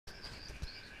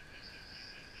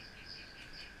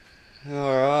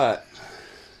Alright,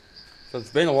 so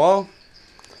it's been a while.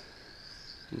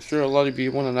 I'm sure a lot of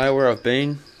you want to know where I've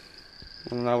been,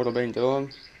 want to know what I've been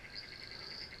doing.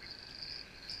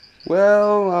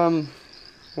 Well,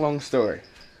 long story.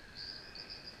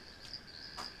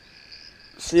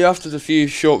 See, after the few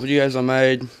short videos I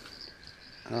made,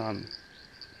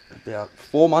 about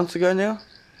 4 months ago now,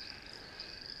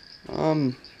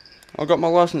 I got my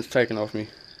license taken off me.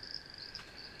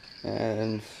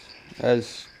 And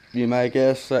as you may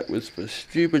guess, that was for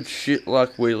stupid shit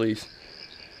like wheelies.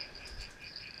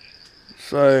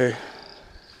 So,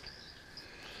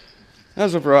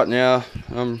 as of right now,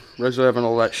 I'm reserving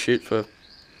all that shit for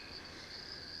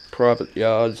private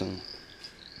yards and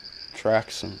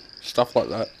tracks and stuff like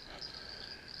that.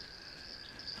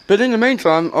 But in the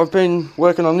meantime, I've been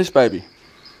working on this baby.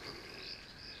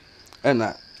 And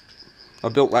that. I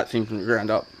built that thing from the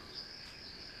ground up.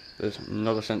 There's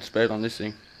not a cent spared on this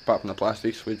thing, apart from the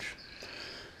plastics, which,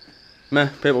 meh,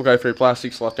 people go through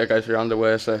plastics like they go through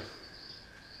underwear, so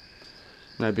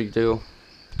no big deal.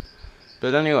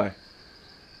 But anyway,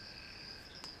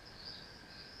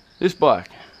 this bike,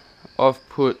 I've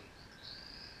put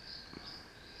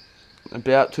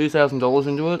about $2,000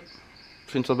 into it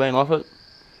since I've been off it,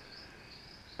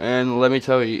 and let me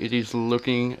tell you, it is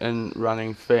looking and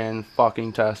running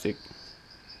fan-fucking-tastic.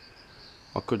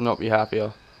 I could not be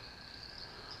happier.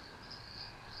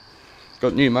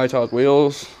 Got new motard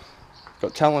wheels,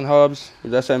 got Talon hubs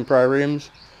with SM Pro rims,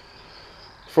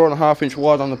 4.5 inch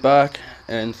wide on the back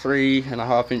and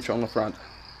 3.5 inch on the front.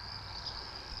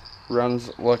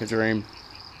 Runs like a dream.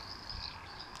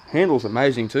 Handles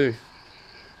amazing too.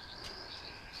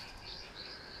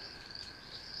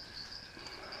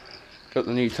 Got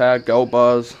the new tag gold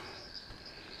bars.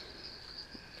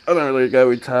 I don't really go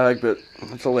with tag, but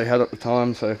that's all they had at the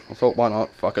time, so I thought, why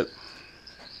not? Fuck it.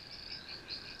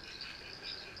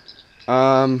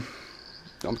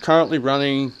 I'm currently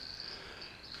running,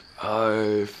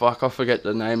 oh fuck, I forget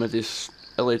the name of this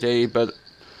LED, but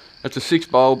it's a 6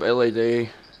 bulb LED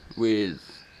with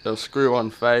a screw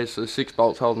on face, so 6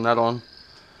 bolts holding that on.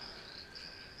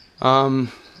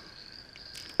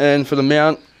 And for the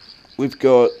mount, we've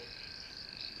got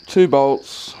 2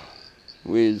 bolts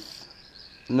with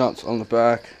nuts on the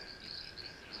back,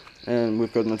 and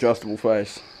we've got an adjustable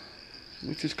face,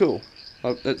 which is cool.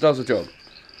 It does the job.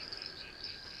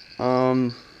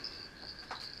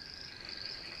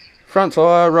 Front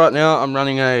tyre, right now I'm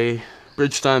running a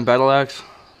Bridgestone Battle Axe,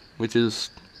 which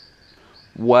is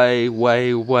way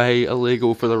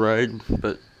illegal for the road,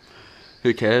 but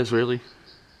who cares really.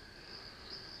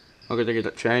 I've got to get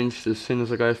it changed as soon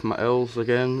as I go for my L's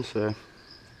again, so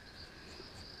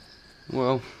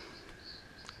well,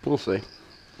 we'll see.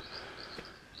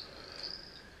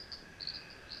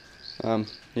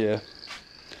 Yeah,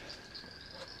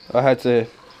 I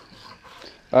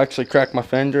actually cracked my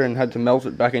fender and had to melt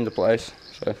it back into place,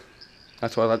 so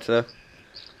that's why that's there.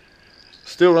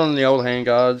 Still running the old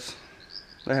handguards.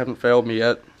 They haven't failed me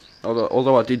yet,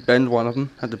 although I did bend one of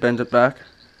them, had to bend it back.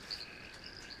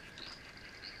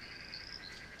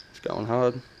 It's going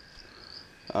hard.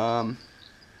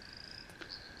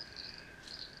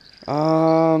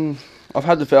 I've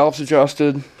had the valves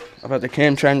adjusted, I've had the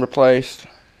cam chain replaced,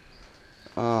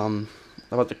 I've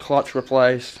had the clutch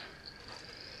replaced.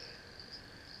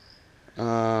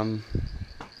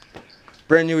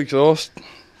 Brand new exhaust.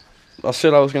 I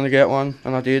said I was going to get one,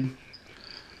 and I did.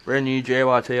 Brand new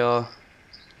GYTR,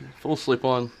 full slip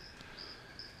on.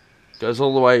 Goes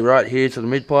all the way right here to the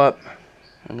mid pipe,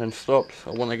 and then stops. I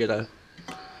want to get a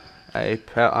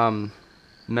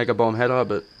Mega Bomb header,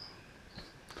 but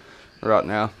right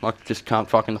now I just can't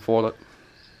fucking afford it.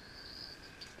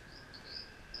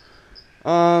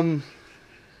 Running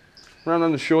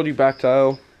the shorty back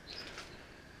tail,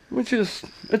 which is,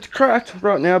 it's cracked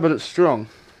right now, but it's strong.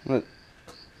 Let's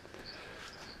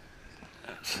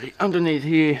see, underneath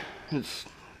here, I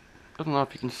don't know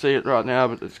if you can see it right now,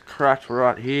 but it's cracked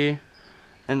right here,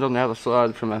 and on the other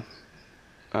side from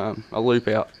a loop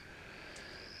out.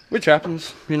 Which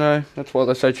happens, you know, that's why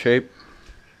they're so cheap.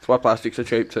 That's why plastics are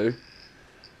cheap too.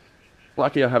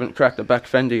 Lucky I haven't cracked the back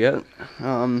fender yet.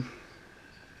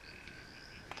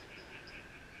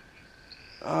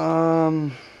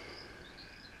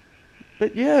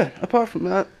 But yeah, apart from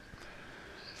that,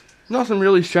 nothing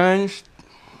really's changed.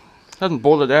 Hasn't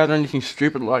bothered out or anything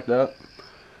stupid like that.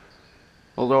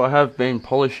 Although I have been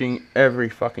polishing every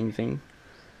fucking thing.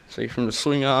 See, from the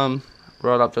swing arm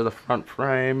right up to the front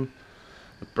frame,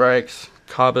 the brakes,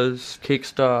 covers,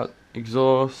 kickstart,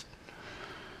 exhaust.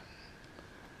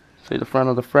 See the front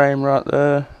of the frame right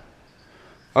there.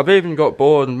 I've even got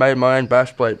bored and made my own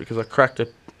bash plate because I cracked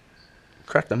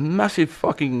cracked a massive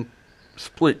fucking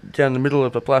split down the middle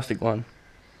of a plastic one.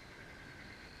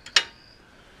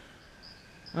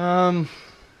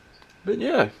 But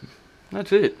yeah,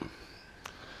 that's it.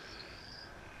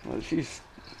 Well, she's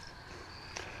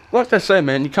like they say,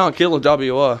 man, you can't kill a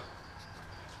WR.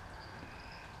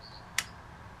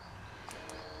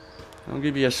 I'll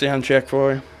give you a sound check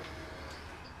for you.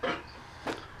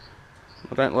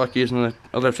 I don't like using the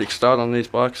electric start on these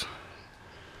bikes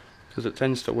because it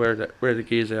tends to wear the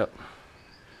gears out.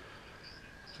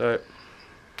 So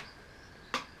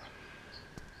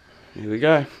here we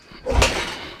go.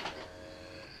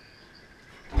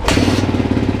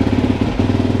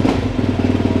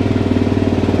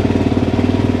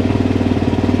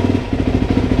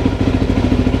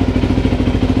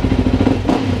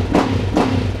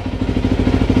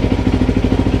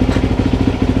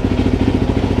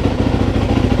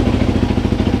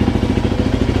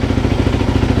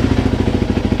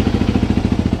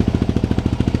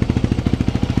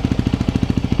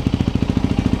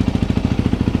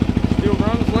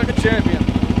 Champion.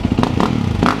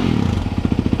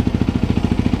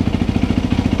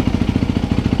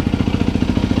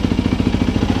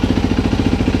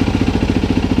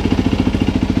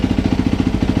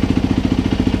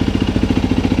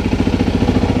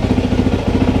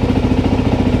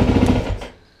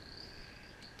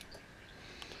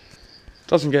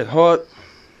 Doesn't get hot.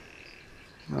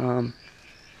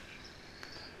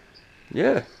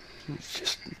 Yeah,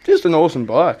 it's just an awesome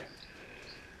bike.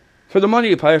 For the money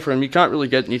you pay for them, you can't really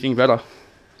get anything better.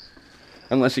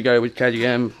 Unless you go with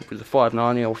KTM with the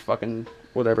 590 or fucking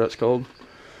whatever it's called.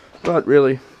 But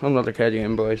really, I'm not a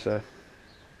KTM boy, so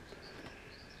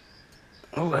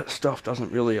all that stuff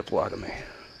doesn't really apply to me.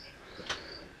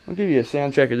 I'll give you a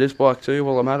sound check of this bike too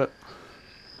while I'm at it.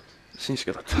 This thing's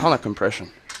got a ton of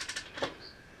compression.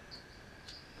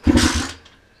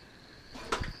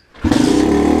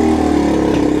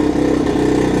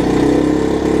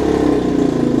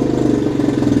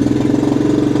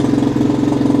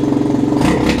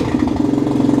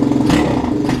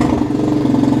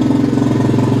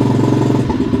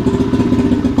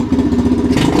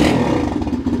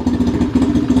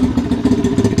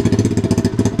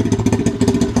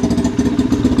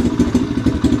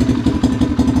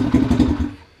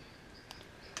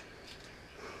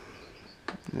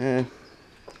 Yeah,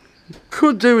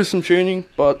 could do with some tuning,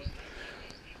 but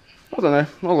I don't know,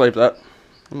 I'll leave that.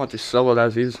 I might just sell it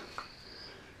as is.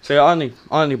 See, I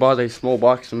only buy these small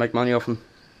bikes to make money off them.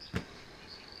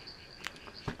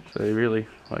 So really,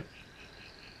 like,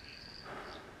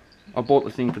 I bought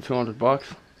the thing for 200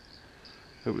 bucks.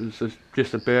 It was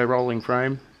just a bare rolling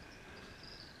frame.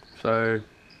 So,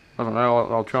 I don't know,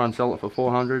 I'll try and sell it for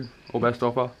 400 or best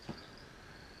offer.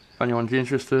 If anyone's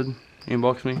interested,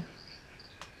 inbox me.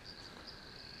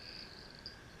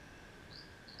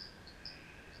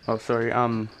 Oh, sorry,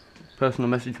 personal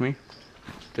message me.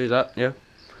 Do that, yeah.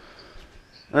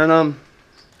 And,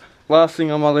 last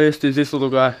thing on my list is this little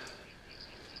guy.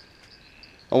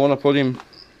 I want to put him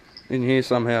in here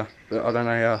somehow, but I don't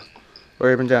know how.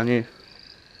 Or even down here.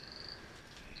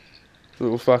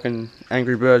 Little fucking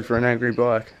angry bird for an angry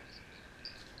bike.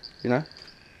 You know?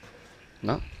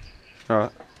 No?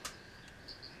 Alright.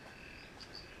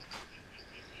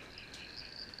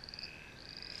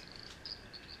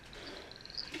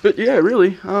 But yeah,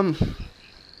 really,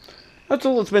 that's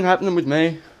all that's been happening with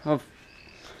me. I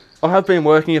have been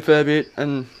working a fair bit,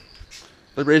 and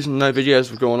the reason no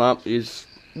videos have gone up is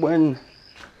when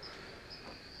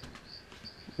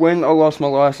I lost my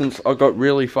license, I got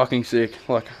really fucking sick.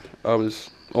 Like, I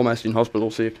was almost in hospital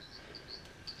sick.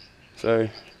 So,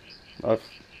 I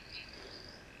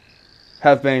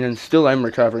have been and still am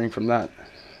recovering from that.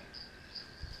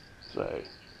 So,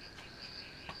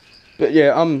 but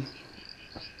yeah, I'm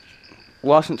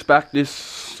licensed back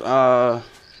this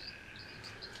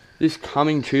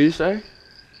coming Tuesday.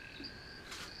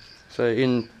 So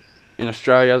in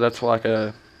Australia, that's like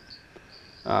a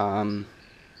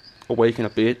week and a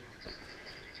bit.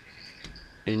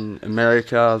 In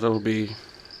America, that'll be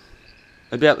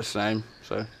about the same.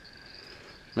 So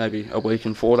maybe a week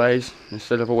and 4 days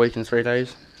instead of a week and 3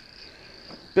 days.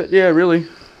 But yeah, really,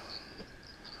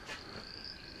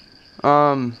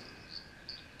 that's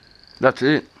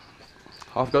it.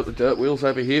 I've got the dirt wheels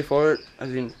over here for it,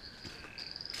 as in,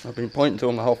 I've been pointing to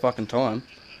them the whole fucking time.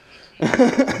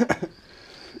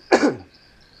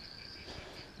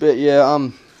 But yeah,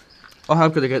 I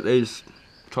have got to get these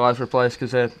tyres replaced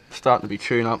because they're starting to be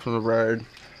chewed up from the road.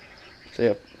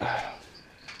 So yeah,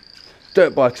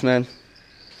 dirt bikes, man.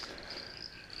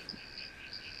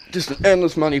 Just an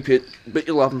endless money pit, but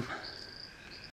you love them.